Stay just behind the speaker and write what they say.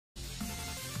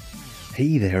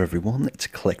Hey there everyone, it's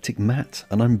Eclectic Matt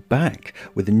and I'm back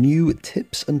with a new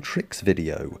tips and tricks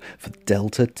video for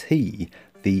Delta T,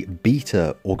 the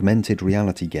beta augmented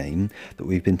reality game that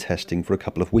we've been testing for a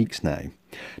couple of weeks now.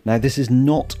 Now this is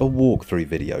not a walkthrough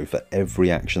video for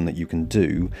every action that you can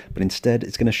do, but instead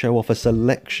it's going to show off a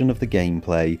selection of the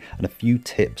gameplay and a few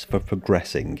tips for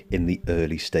progressing in the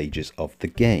early stages of the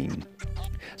game.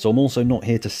 So I'm also not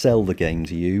here to sell the game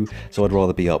to you, so I'd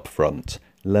rather be upfront.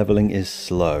 Leveling is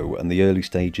slow and the early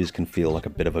stages can feel like a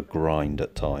bit of a grind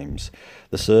at times.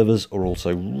 The servers are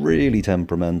also really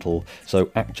temperamental,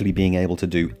 so actually being able to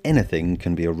do anything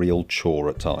can be a real chore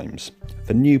at times.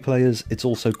 For new players, it's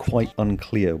also quite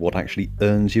unclear what actually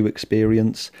earns you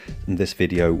experience, and this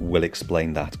video will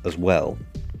explain that as well.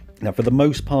 Now for the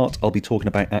most part, I'll be talking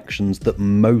about actions that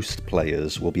most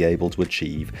players will be able to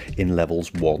achieve in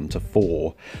levels 1 to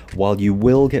 4. While you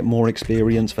will get more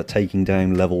experience for taking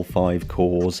down level 5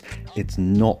 cores, it's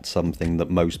not something that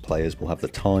most players will have the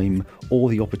time or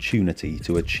the opportunity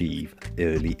to achieve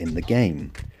early in the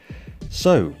game.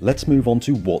 So let's move on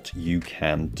to what you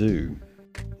can do.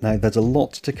 Now there's a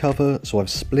lot to cover, so I've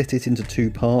split it into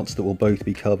two parts that will both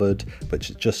be covered, but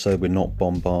just so we're not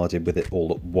bombarded with it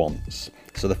all at once.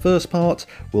 So the first part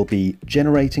will be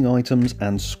generating items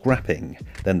and scrapping,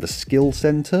 then the skill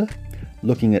center,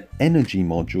 looking at energy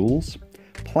modules,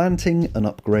 planting and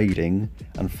upgrading,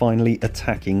 and finally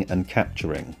attacking and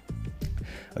capturing.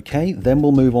 Okay, then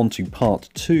we'll move on to part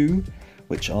 2,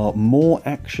 which are more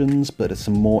actions but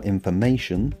some more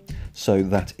information. So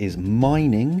that is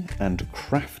mining and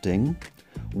crafting.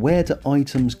 Where do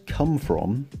items come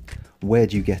from? Where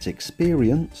do you get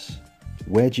experience?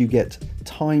 Where do you get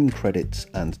time credits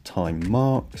and time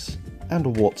marks?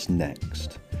 And what's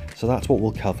next? So that's what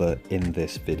we'll cover in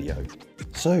this video.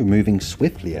 So moving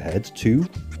swiftly ahead to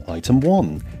item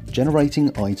 1,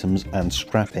 generating items and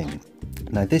scrapping.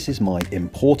 Now this is my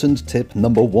important tip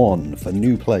number 1 for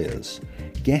new players.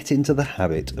 Get into the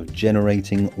habit of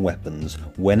generating weapons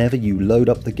whenever you load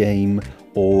up the game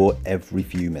or every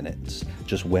few minutes.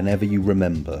 Just whenever you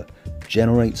remember,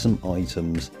 generate some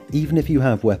items. Even if you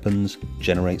have weapons,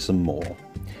 generate some more.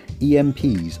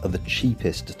 EMPs are the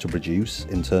cheapest to produce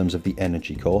in terms of the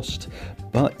energy cost,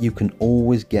 but you can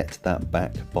always get that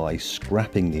back by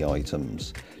scrapping the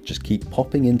items. Just keep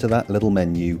popping into that little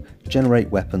menu, generate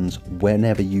weapons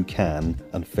whenever you can,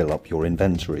 and fill up your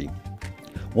inventory.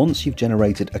 Once you've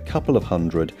generated a couple of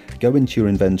hundred, go into your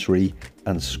inventory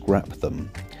and scrap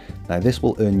them. Now this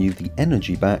will earn you the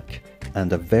energy back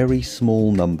and a very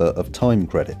small number of time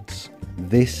credits.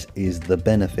 This is the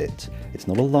benefit. It's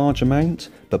not a large amount,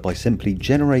 but by simply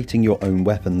generating your own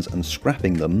weapons and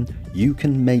scrapping them, you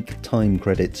can make time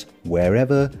credits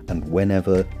wherever and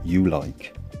whenever you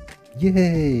like.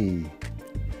 Yay!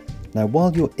 Now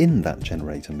while you're in that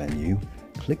generator menu,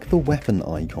 click the weapon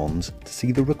icons to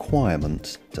see the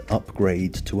requirements to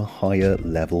upgrade to a higher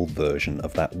level version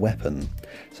of that weapon.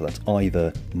 So that's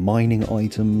either mining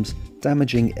items,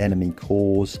 damaging enemy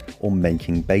cores, or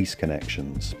making base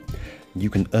connections.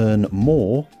 You can earn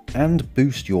more and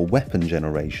boost your weapon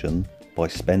generation by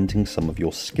spending some of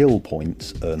your skill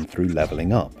points earned through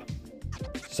leveling up.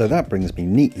 So that brings me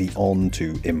neatly on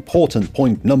to important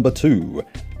point number 2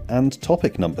 and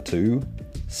topic number 2.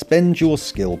 Spend your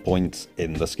skill points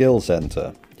in the skill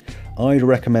center. I'd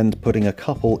recommend putting a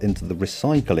couple into the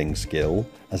recycling skill,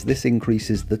 as this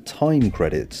increases the time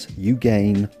credits you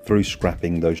gain through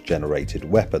scrapping those generated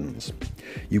weapons.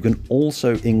 You can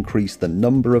also increase the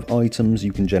number of items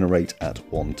you can generate at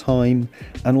one time,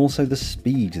 and also the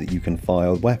speed that you can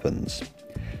fire weapons.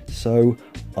 So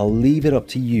I'll leave it up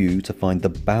to you to find the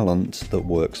balance that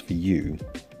works for you.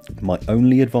 My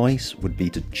only advice would be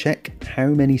to check how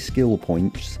many skill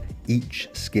points each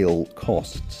skill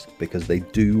costs, because they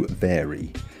do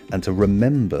vary, and to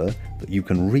remember that you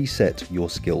can reset your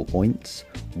skill points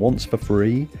once for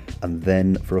free and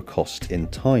then for a cost in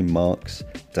time marks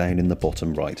down in the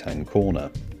bottom right hand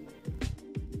corner.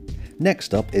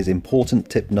 Next up is important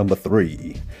tip number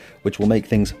 3, which will make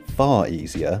things far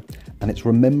easier, and it's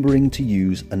remembering to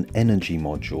use an energy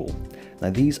module. Now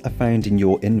these are found in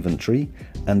your inventory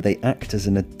and they act as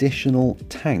an additional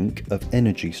tank of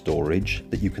energy storage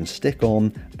that you can stick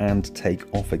on and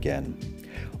take off again.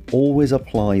 Always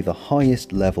apply the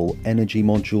highest level energy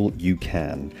module you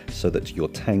can so that your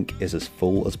tank is as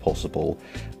full as possible,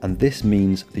 and this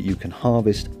means that you can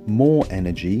harvest more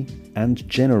energy and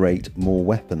generate more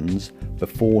weapons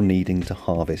before needing to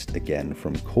harvest again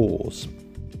from cores.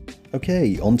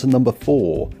 Okay, on to number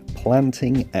 4.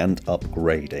 Planting and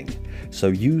upgrading. So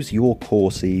use your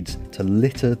core seeds to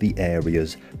litter the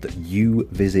areas that you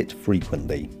visit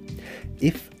frequently.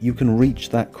 If you can reach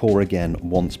that core again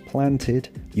once planted,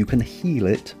 you can heal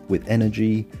it with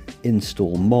energy,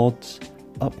 install mods,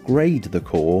 upgrade the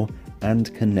core,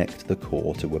 and connect the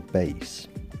core to a base.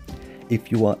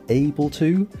 If you are able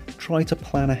to, try to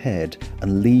plan ahead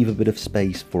and leave a bit of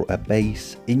space for a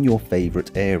base in your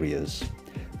favourite areas.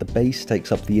 The base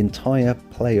takes up the entire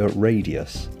player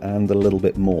radius and a little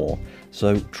bit more,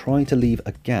 so try to leave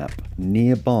a gap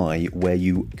nearby where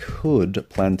you could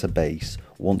plant a base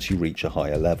once you reach a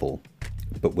higher level,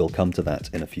 but we'll come to that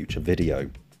in a future video.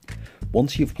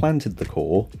 Once you've planted the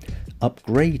core,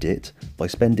 upgrade it by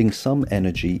spending some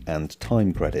energy and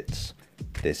time credits.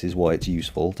 This is why it's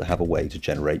useful to have a way to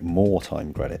generate more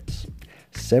time credits.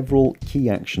 Several key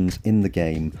actions in the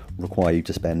game require you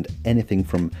to spend anything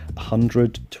from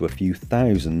 100 to a few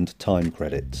thousand time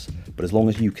credits, but as long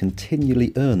as you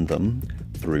continually earn them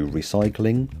through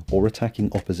recycling or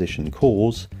attacking opposition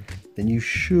cores, then you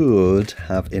should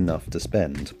have enough to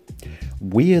spend.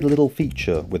 Weird little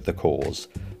feature with the cores.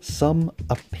 Some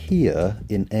appear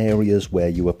in areas where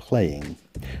you are playing.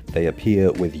 They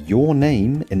appear with your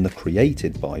name in the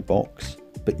created by box,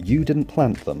 but you didn't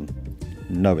plant them,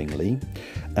 knowingly,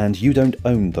 and you don't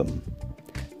own them.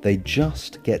 They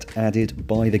just get added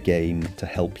by the game to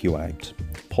help you out,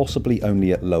 possibly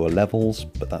only at lower levels,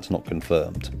 but that's not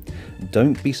confirmed.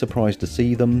 Don't be surprised to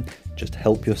see them, just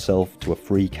help yourself to a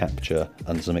free capture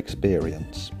and some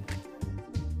experience.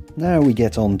 Now we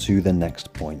get on to the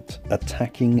next point,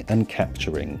 attacking and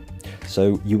capturing.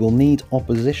 So you will need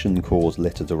opposition cores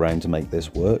littered around to make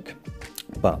this work,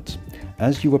 but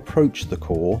as you approach the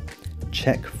core,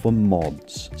 check for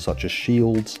mods such as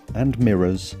shields and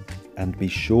mirrors, and be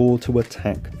sure to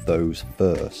attack those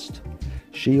first.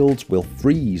 Shields will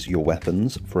freeze your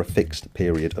weapons for a fixed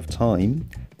period of time,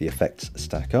 the effects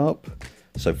stack up,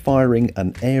 so firing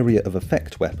an area of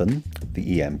effect weapon,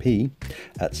 the EMP,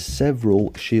 at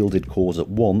several shielded cores at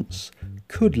once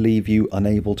could leave you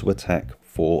unable to attack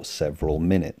for several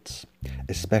minutes,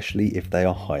 especially if they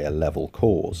are higher level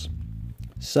cores.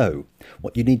 So,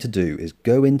 what you need to do is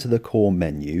go into the core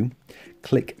menu,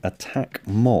 click Attack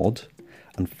Mod,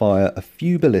 and fire a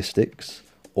few ballistics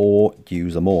or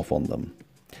use a morph on them.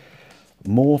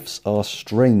 Morphs are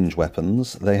strange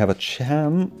weapons. They have a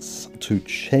chance to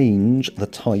change the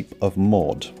type of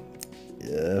mod,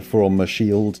 from a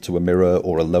shield to a mirror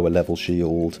or a lower level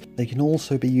shield. They can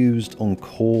also be used on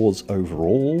cores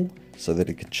overall, so that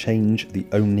it can change the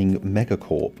owning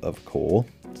megacorp of core,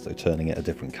 so turning it a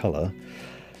different colour.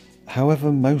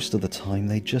 However, most of the time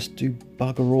they just do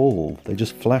bugger all. They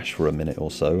just flash for a minute or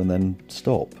so and then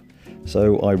stop,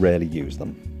 so I rarely use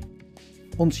them.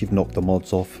 Once you've knocked the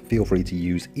mods off, feel free to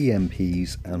use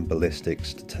EMPs and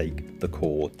ballistics to take the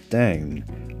core down,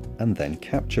 and then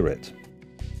capture it.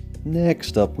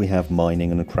 Next up we have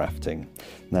mining and crafting.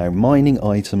 Now, mining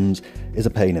items is a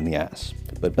pain in the ass,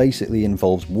 but basically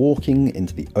involves walking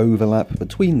into the overlap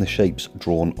between the shapes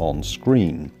drawn on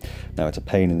screen. Now, it's a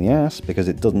pain in the ass because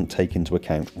it doesn't take into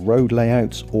account road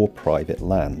layouts or private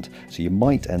land, so you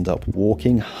might end up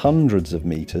walking hundreds of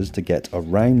meters to get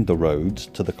around the roads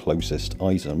to the closest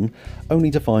item, only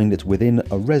to find it's within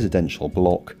a residential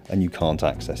block and you can't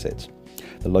access it.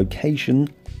 The location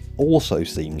also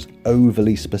seems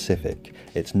overly specific.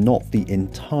 It's not the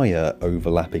entire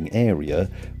overlapping area,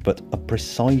 but a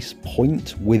precise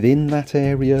point within that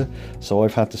area, so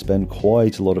I've had to spend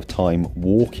quite a lot of time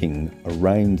walking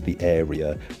around the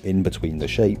area in between the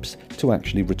shapes to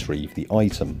actually retrieve the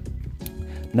item.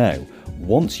 Now,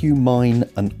 once you mine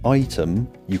an item,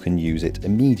 you can use it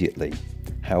immediately.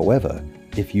 However,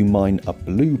 if you mine a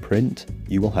blueprint,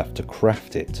 you will have to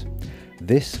craft it.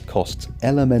 This costs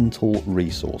elemental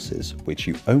resources, which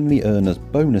you only earn as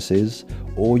bonuses,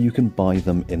 or you can buy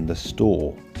them in the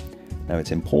store. Now,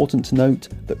 it's important to note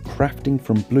that crafting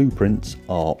from blueprints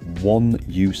are one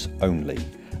use only,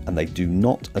 and they do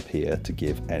not appear to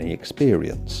give any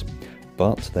experience,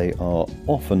 but they are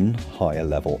often higher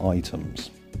level items.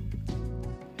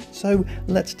 So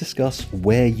let's discuss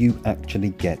where you actually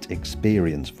get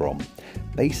experience from.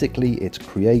 Basically, it's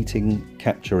creating,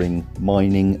 capturing,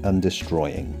 mining and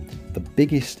destroying. The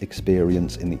biggest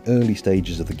experience in the early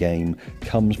stages of the game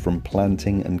comes from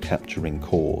planting and capturing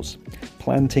cores.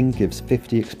 Planting gives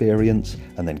 50 experience,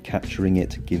 and then capturing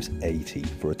it gives 80,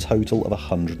 for a total of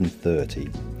 130.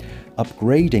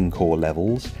 Upgrading core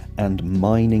levels and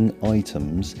mining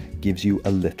items gives you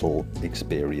a little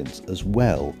experience as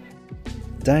well.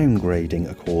 Downgrading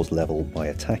a core's level by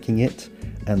attacking it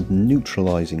and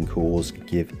neutralizing cores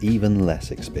give even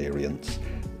less experience,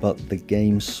 but the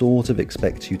game sort of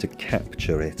expects you to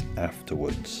capture it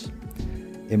afterwards.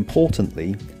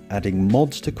 Importantly, adding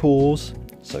mods to cores,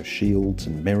 so shields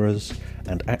and mirrors,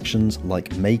 and actions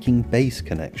like making base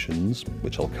connections,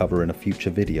 which I'll cover in a future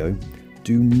video,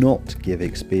 do not give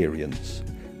experience,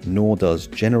 nor does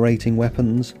generating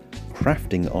weapons,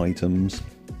 crafting items,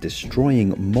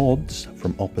 destroying mods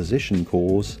from opposition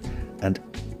cores, and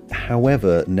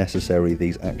however necessary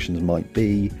these actions might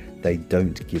be, they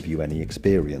don't give you any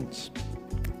experience.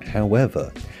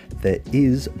 However, there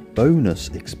is bonus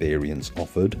experience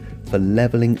offered for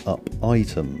leveling up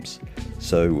items,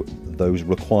 so those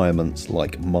requirements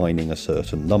like mining a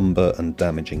certain number and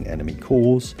damaging enemy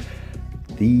cores,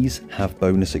 these have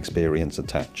bonus experience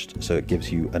attached, so it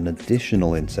gives you an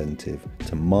additional incentive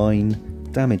to mine,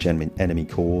 damage enemy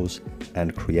cores,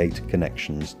 and create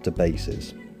connections to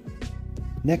bases.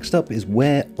 Next up is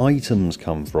where items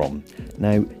come from.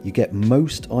 Now, you get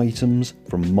most items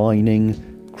from mining,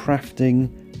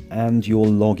 crafting, and your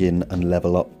login and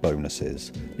level up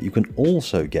bonuses. But you can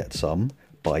also get some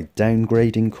by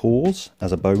downgrading cores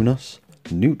as a bonus,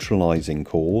 neutralizing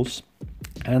cores,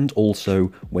 and also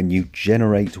when you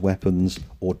generate weapons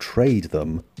or trade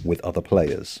them with other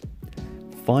players.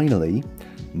 Finally,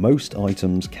 most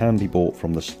items can be bought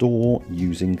from the store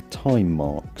using time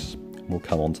marks. We'll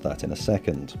come on to that in a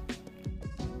second.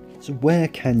 So where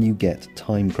can you get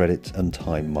time credits and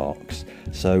time marks?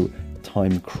 So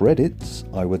time credits,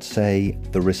 I would say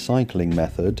the recycling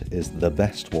method is the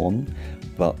best one,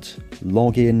 but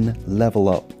login, level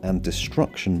up and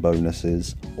destruction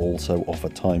bonuses also offer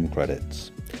time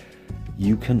credits.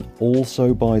 You can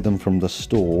also buy them from the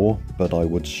store, but I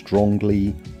would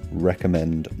strongly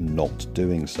recommend not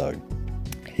doing so.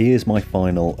 Here's my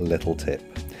final little tip.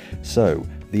 So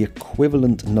the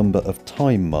equivalent number of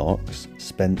time marks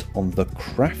spent on the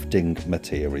crafting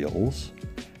materials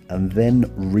and then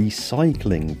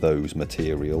recycling those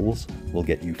materials will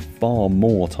get you far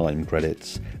more time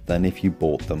credits than if you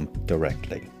bought them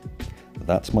directly.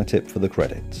 That's my tip for the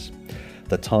credits.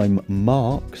 The time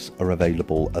marks are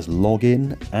available as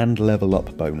login and level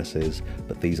up bonuses,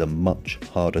 but these are much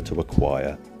harder to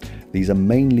acquire. These are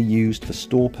mainly used for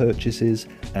store purchases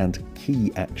and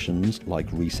key actions like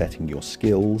resetting your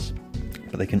skills,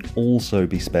 but they can also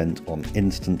be spent on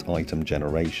instant item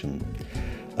generation.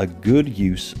 A good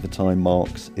use for time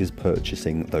marks is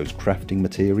purchasing those crafting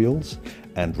materials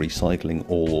and recycling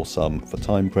all or some for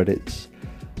time credits,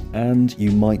 and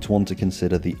you might want to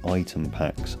consider the item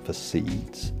packs for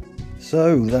seeds.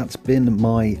 So that's been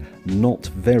my not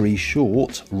very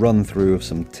short run through of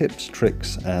some tips,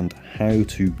 tricks and how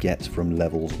to get from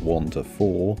levels 1 to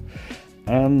 4,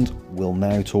 and we'll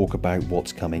now talk about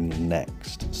what's coming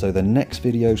next. So the next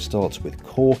video starts with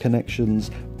core connections,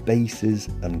 bases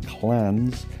and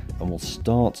clans, and we'll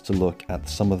start to look at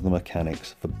some of the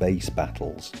mechanics for base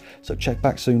battles. So check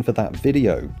back soon for that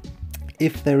video.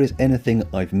 If there is anything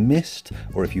I've missed,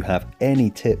 or if you have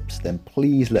any tips, then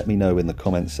please let me know in the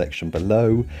comments section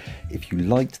below. If you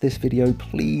liked this video,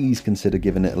 please consider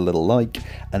giving it a little like,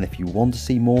 and if you want to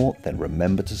see more, then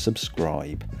remember to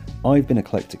subscribe. I've been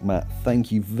Eclectic Matt,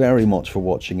 thank you very much for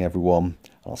watching everyone.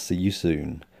 I'll see you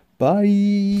soon.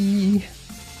 Bye!